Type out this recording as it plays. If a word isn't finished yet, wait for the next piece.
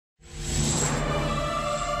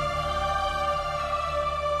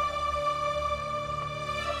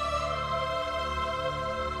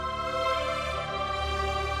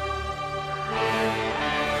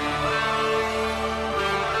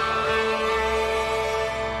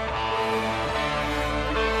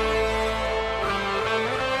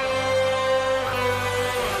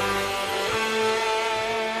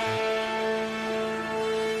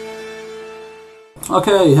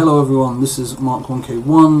Okay, hello everyone, this is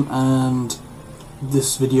Mark1K1 and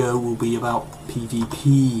this video will be about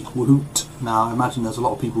PvP. Woot! Now I imagine there's a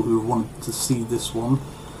lot of people who have wanted to see this one,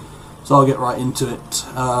 so I'll get right into it.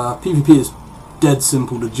 PvP is dead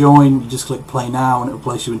simple to join. You just click play now and it'll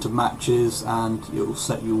place you into matches and it'll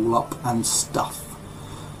set you all up and stuff.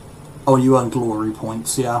 Oh, you earn glory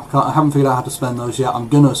points, yeah. I haven't figured out how to spend those yet. I'm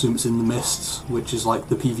gonna assume it's in the mists, which is like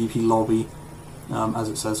the PvP lobby. As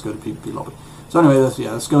it says, go to PvP lobby. So anyway,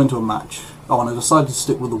 let's go into a match. Oh, and I decided to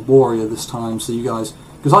stick with the warrior this time, so you guys,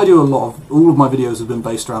 because I do all of my videos have been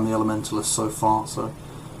based around the elementalists so far, so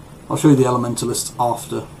I'll show you the elementalists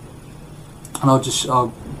after, and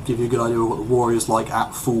I'll give you a good idea of what the warrior's like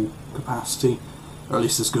at full capacity, or at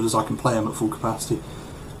least as good as I can play him at full capacity.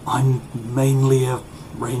 I'm mainly a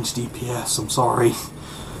ranged DPS, I'm sorry.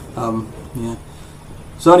 Yeah.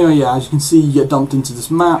 So anyway, yeah, as you can see, you get dumped into this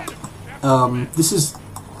map. This is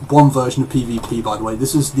one version of PvP, by the way.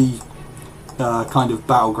 This is the kind of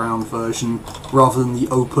Battleground version, rather than the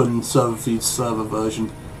open server feed server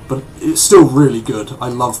version. But it's still really good. I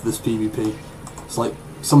love this PvP. It's like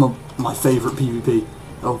some of my favourite PvP.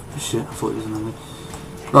 Oh shit, I thought it was an enemy.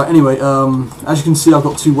 Right, anyway, as you can see, I've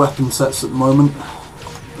got two weapon sets at the moment.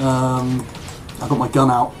 I've got my gun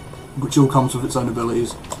out, which all comes with its own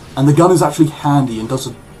abilities. And the gun is actually handy and does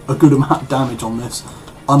a good amount of damage on this,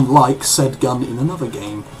 unlike said gun in another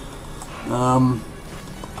game.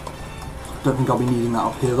 Don't think I'll be needing that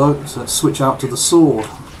up here though, so let's switch out to the sword.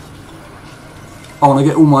 Oh, and I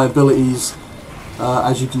get all my abilities,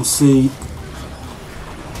 as you can see,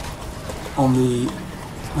 on the...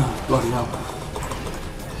 Oh, bloody hell.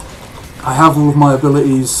 I have all of my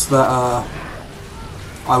abilities that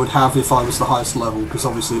I would have if I was the highest level, because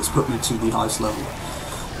obviously it's put me to the highest level,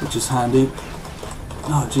 which is handy.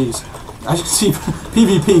 Oh jeez. As you can see,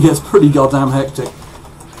 PvP gets pretty goddamn hectic.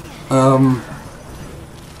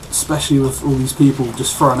 Especially with all these people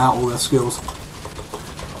just throwing out all their skills.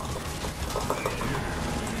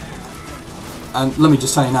 And let me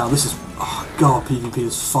just say now, this is... Oh god, PvP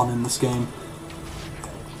is fun in this game.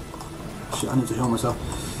 Shit, I need to heal myself.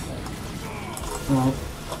 Alright.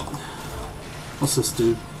 What's this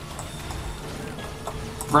do?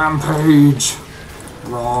 Rampage!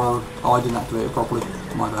 Rawr. Oh, I didn't activate it properly.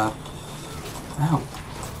 My bad. Ow.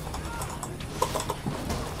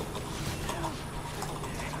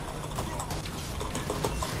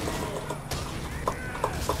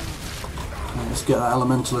 Right, let's get that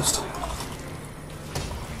elementalist.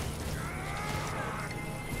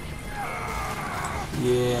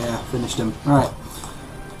 Yeah, finished him. Right.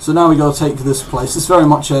 So now we got to take this place. It's very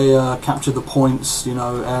much a capture the points, you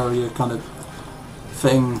know, area kind of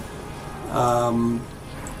thing.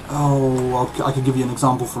 Oh, I could give you an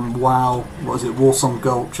example from WoW. What is it? Warsong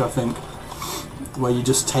Gulch, I think, where you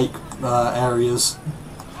just take areas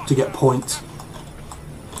to get points.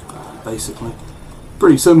 Basically,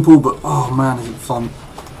 pretty simple, but oh man, is it fun!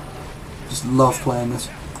 Just love playing this.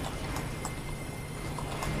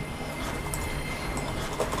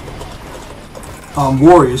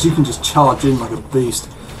 Warriors, you can just charge in like a beast.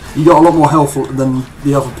 You got a lot more health than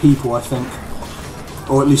the other people, I think,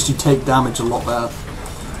 or at least you take damage a lot better.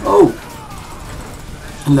 Oh!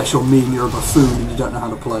 Unless you're me and you're a buffoon and you don't know how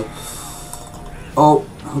to play. Oh,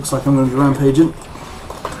 looks like I'm going to be rampaging.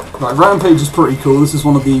 Right, rampage is pretty cool. This is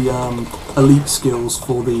one of the elite skills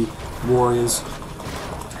for the warriors.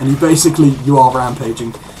 And you are rampaging.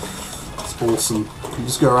 It's awesome. You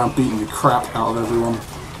just go around beating the crap out of everyone.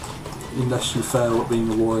 Unless you fail at being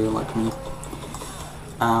a warrior like me.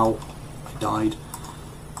 Ow. I died.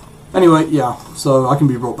 Anyway, yeah, so I can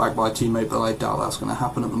be brought back by a teammate, but I doubt that's going to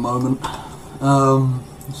happen at the moment.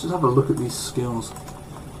 Let's just have a look at these skills.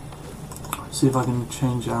 See if I can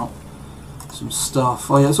change out some stuff.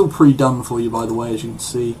 Oh yeah, it's all pre-done for you, by the way, as you can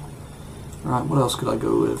see. Right, what else could I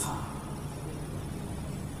go with?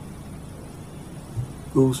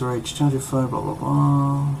 Bull's Rage, charge your foe, blah blah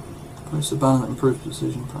blah. Place a banner that improves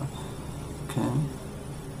precision. Okay.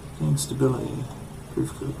 Gain stability.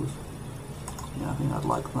 Proof critical. Yeah, I think I'd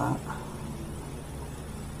like that.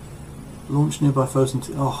 Launch nearby foes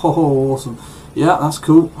into... Oh, awesome. Yeah, that's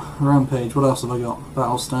cool. Rampage. What else have I got?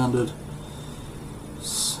 Battle Standard.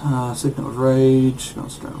 Signal of Rage. Blah,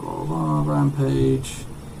 blah, blah, blah. Rampage.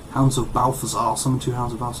 Hounds of Balthazar. Summon 2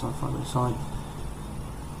 Hounds of Balthazar. Fight by side.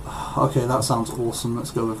 Okay, that sounds awesome.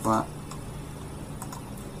 Let's go with that.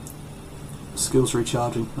 Skills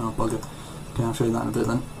recharging. Oh, bugger. Okay, I'll show you that in a bit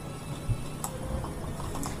then.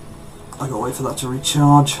 I gotta wait for that to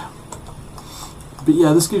recharge. But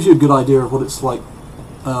yeah, this gives you a good idea of what it's like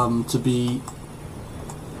to be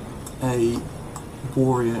a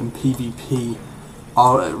warrior in PvP.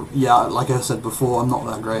 Oh, yeah, like I said before, I'm not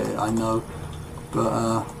that great at it, I know,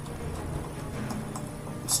 but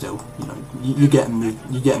still, you know, you're getting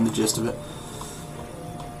the gist of it.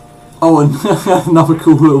 Oh, and another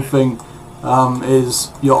cool little thing is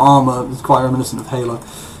your armor. It's quite reminiscent of Halo.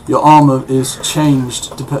 Your armor is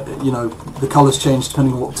changed, you know, the colours change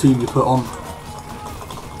depending on what team you put on,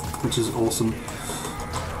 which is awesome.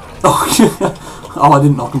 Oh, oh, I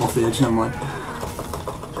didn't knock him off the edge. Never mind.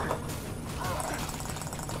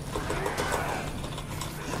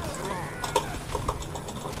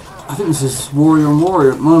 I think this is warrior on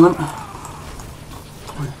warrior at the moment.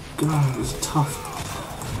 Oh my god, it's tough.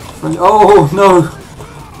 Oh no!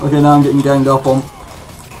 Okay, now I'm getting ganged up on.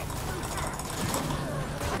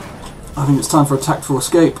 I think it's time for a tactful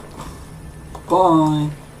escape.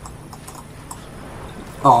 Bye!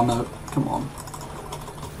 Oh no, come on.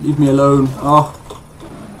 Leave me alone. Oh.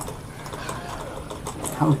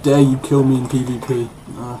 How dare you kill me in PvP.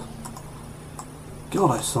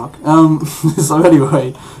 God, I suck. So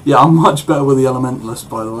anyway, yeah, I'm much better with the Elementalist,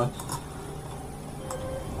 by the way.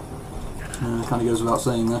 Kind of goes without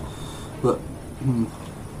saying there, but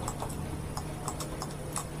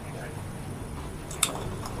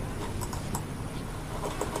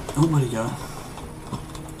oh, where'd he go?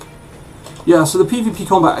 Yeah, so the PvP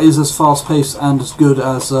combat is as fast paced and as good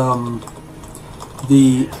as the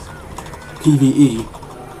PvE,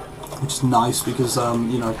 which is nice because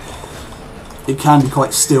you know, it can be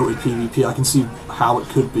quite stilted PvP. I can see how it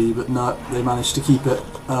could be, but no, they managed to keep it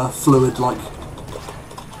fluid, like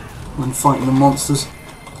when fighting the monsters.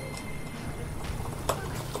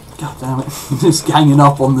 God damn it. Just ganging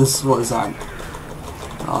up on this. What is that?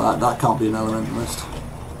 Oh, that can't be an Elementalist.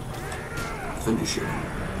 Finish it.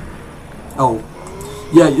 Oh.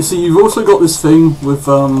 Yeah, you see, you've also got this thing with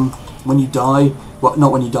when you die. Well,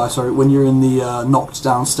 not when you die, sorry. When you're in the knocked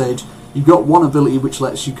down stage, you've got one ability which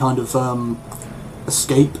lets you kind of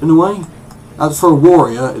escape in a way. As for a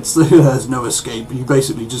warrior, it's there's no escape. You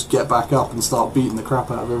basically just get back up and start beating the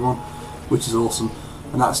crap out of everyone, which is awesome.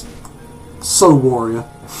 And that's so warrior,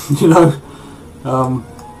 you know.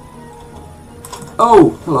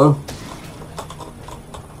 Oh, hello,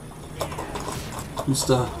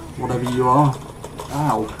 Mr. Whatever you are.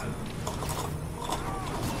 Ow!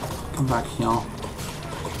 Come back here.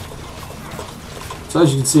 So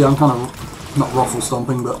as you can see, I'm kind of not ruffle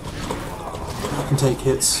stomping, but I can take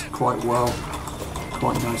hits quite well,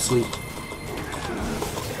 quite nicely.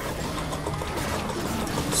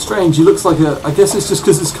 Strange, he looks like a... I guess it's just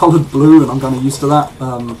because it's coloured blue and I'm kind of used to that.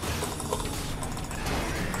 Yeah,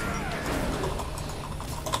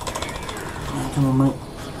 come on, mate.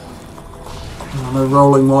 No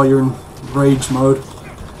rolling while you're in rage mode.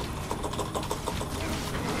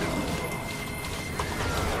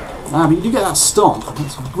 Ah, but you do get that stomp.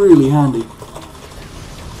 That's really handy.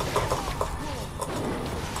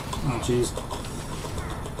 Oh, jeez.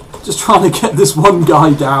 Just trying to get this one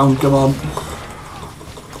guy down, come on.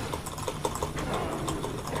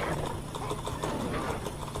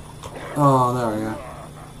 Oh, there we go.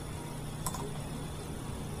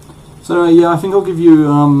 So, yeah, I think I'll give you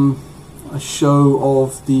a show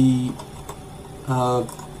of the...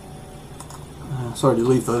 sorry to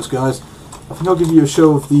leave those guys. I think I'll give you a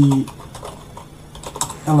show of the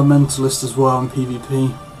Elementalist as well in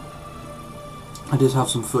PvP. I did have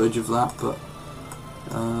some footage of that, but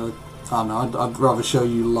I don't know, I'd rather show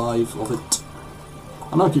you live of it.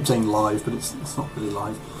 I know I keep saying live, but it's not really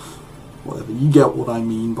live. Whatever, you get what I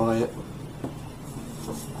mean by it.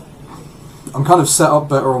 I'm kind of set up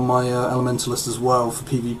better on my Elementalist as well for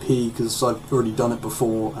PvP, because I've already done it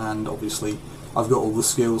before, and obviously I've got all the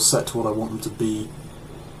skills set to what I want them to be.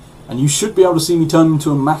 And you should be able to see me turn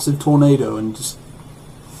into a massive tornado and just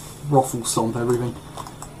ruffle stomp everything,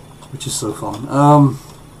 which is so fun.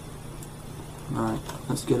 Right,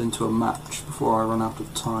 let's get into a match before I run out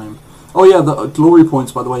of time. Oh yeah, the glory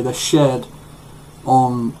points, by the way, they're shared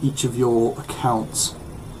on each of your accounts.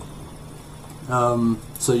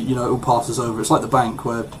 So, you know, it all passes over. It's like the bank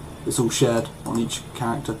where it's all shared on each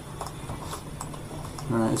character.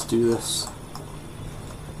 Alright, let's do this.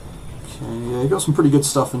 Okay, yeah, you got some pretty good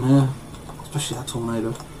stuff in here. Especially that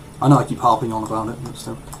tornado. I know I keep harping on about it, but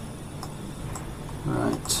still.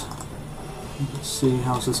 Right. Let's see,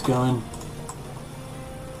 how's this going?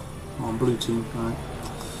 Oh, blue team, right.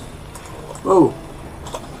 Whoa!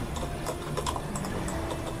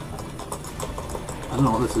 I don't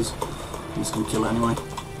know what this is. I'm just going to kill it anyway.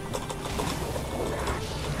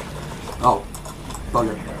 Oh,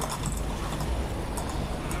 bugger.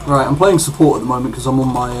 Right, I'm playing support at the moment because I'm on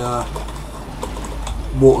my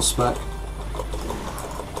water spec.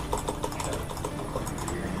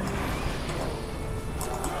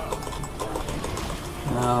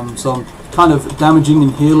 So I'm kind of damaging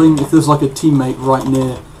and healing. If there's like a teammate right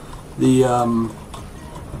near the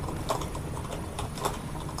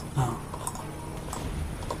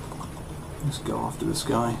let's go after this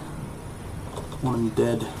guy. Want him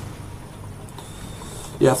dead.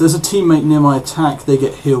 Yeah, if there's a teammate near my attack, they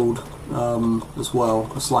get healed as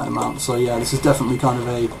well, a slight amount. So yeah, this is definitely kind of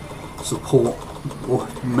a support or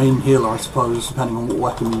main healer, I suppose, depending on what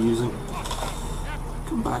weapon you're using.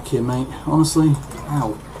 Come back here, mate. Honestly,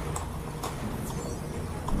 ow.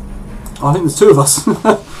 Oh, I think there's two of us.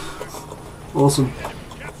 Awesome.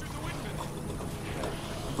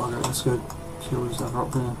 Bugger it, let's go kill who's ever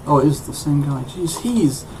up there. Oh, it is the same guy. Jeez,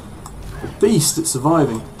 he's a beast at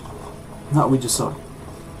surviving. That we just saw.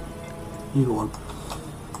 Either one.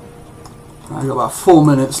 I've got about 4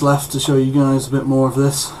 minutes left to show you guys a bit more of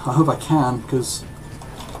this. I hope I can, because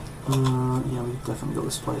yeah, we've definitely got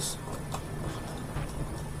this place.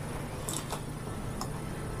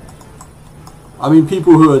 I mean,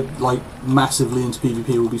 people who are like massively into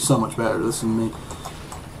PvP will be so much better at this than me.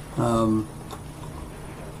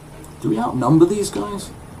 Do we outnumber these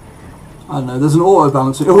guys? I don't know. There's an auto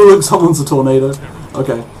balancing. Oh look, someone's a tornado.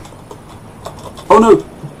 Okay. Oh no!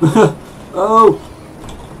 Oh!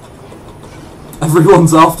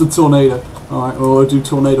 Everyone's after tornado. Alright, well I'll do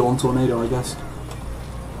tornado on tornado, I guess.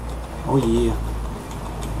 Oh yeah.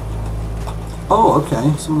 Oh,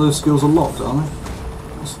 okay. Some of those skills are locked, aren't they?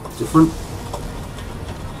 That's different.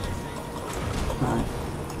 Alright.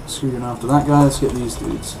 Screwing after that guy. Let's get these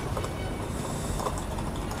dudes.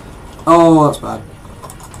 Oh, that's bad.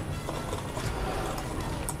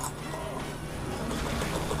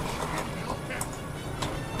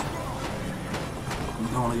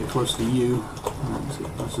 I want to get close to you. Let's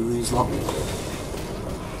get close to these lot.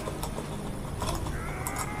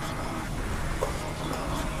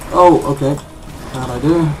 Oh, okay. Bad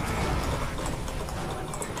idea.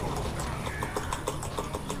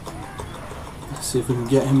 Let's see if we can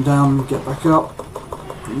get him down and get back up.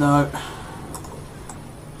 No.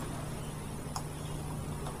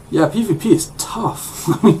 Yeah, PvP is tough.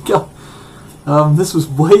 I mean, God. This was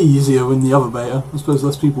way easier in the other beta. I suppose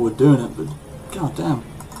less people were doing it, but god damn.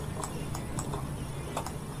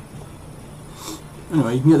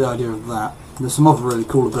 Anyway, you can get the idea of that. There's some other really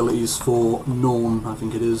cool abilities for Norn, I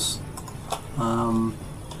think it is. No,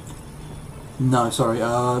 sorry,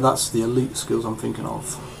 that's the elite skills I'm thinking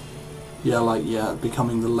of. Yeah, like, yeah,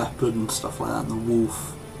 becoming the leopard and stuff like that, and the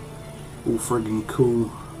wolf. All friggin'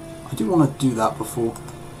 cool. I do want to do that before.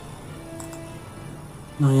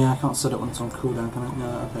 No, yeah, I can't set it when it's on cooldown, can I?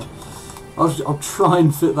 No, okay. I'll try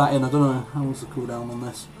and fit that in. I don't know how long's the cooldown on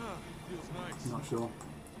this. I'm not sure.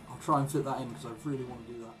 I'll try and fit that in because I really want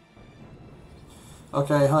to do that.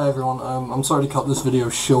 Okay, hi everyone. I'm sorry to cut this video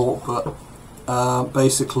short, but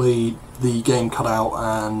basically the game cut out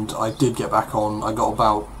and I did get back on. I got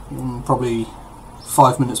about probably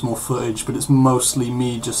 5 minutes more footage, but it's mostly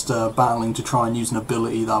me just battling to try and use an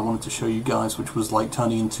ability that I wanted to show you guys, which was like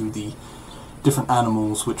turning into the different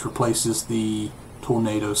animals, which replaces the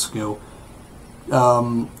tornado skill.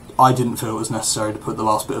 I didn't feel it was necessary to put the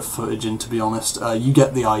last bit of footage in, to be honest. You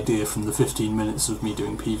get the idea from the 15 minutes of me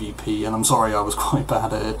doing PvP, and I'm sorry I was quite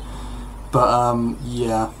bad at it. But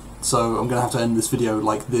yeah, so I'm going to have to end this video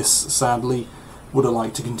like this, sadly. Would have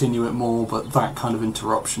liked to continue it more, but that kind of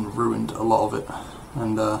interruption ruined a lot of it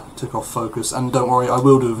and took off focus. And don't worry, I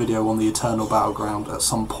will do a video on the Eternal Battleground at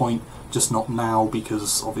some point, just not now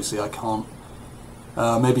because obviously I can't.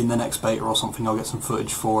 Maybe in the next beta or something I'll get some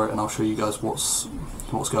footage for it and I'll show you guys what's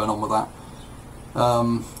going on with that.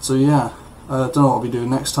 So yeah, don't know what I'll be doing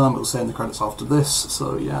next time, it'll say in the credits after this,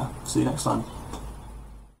 so yeah, see you next time.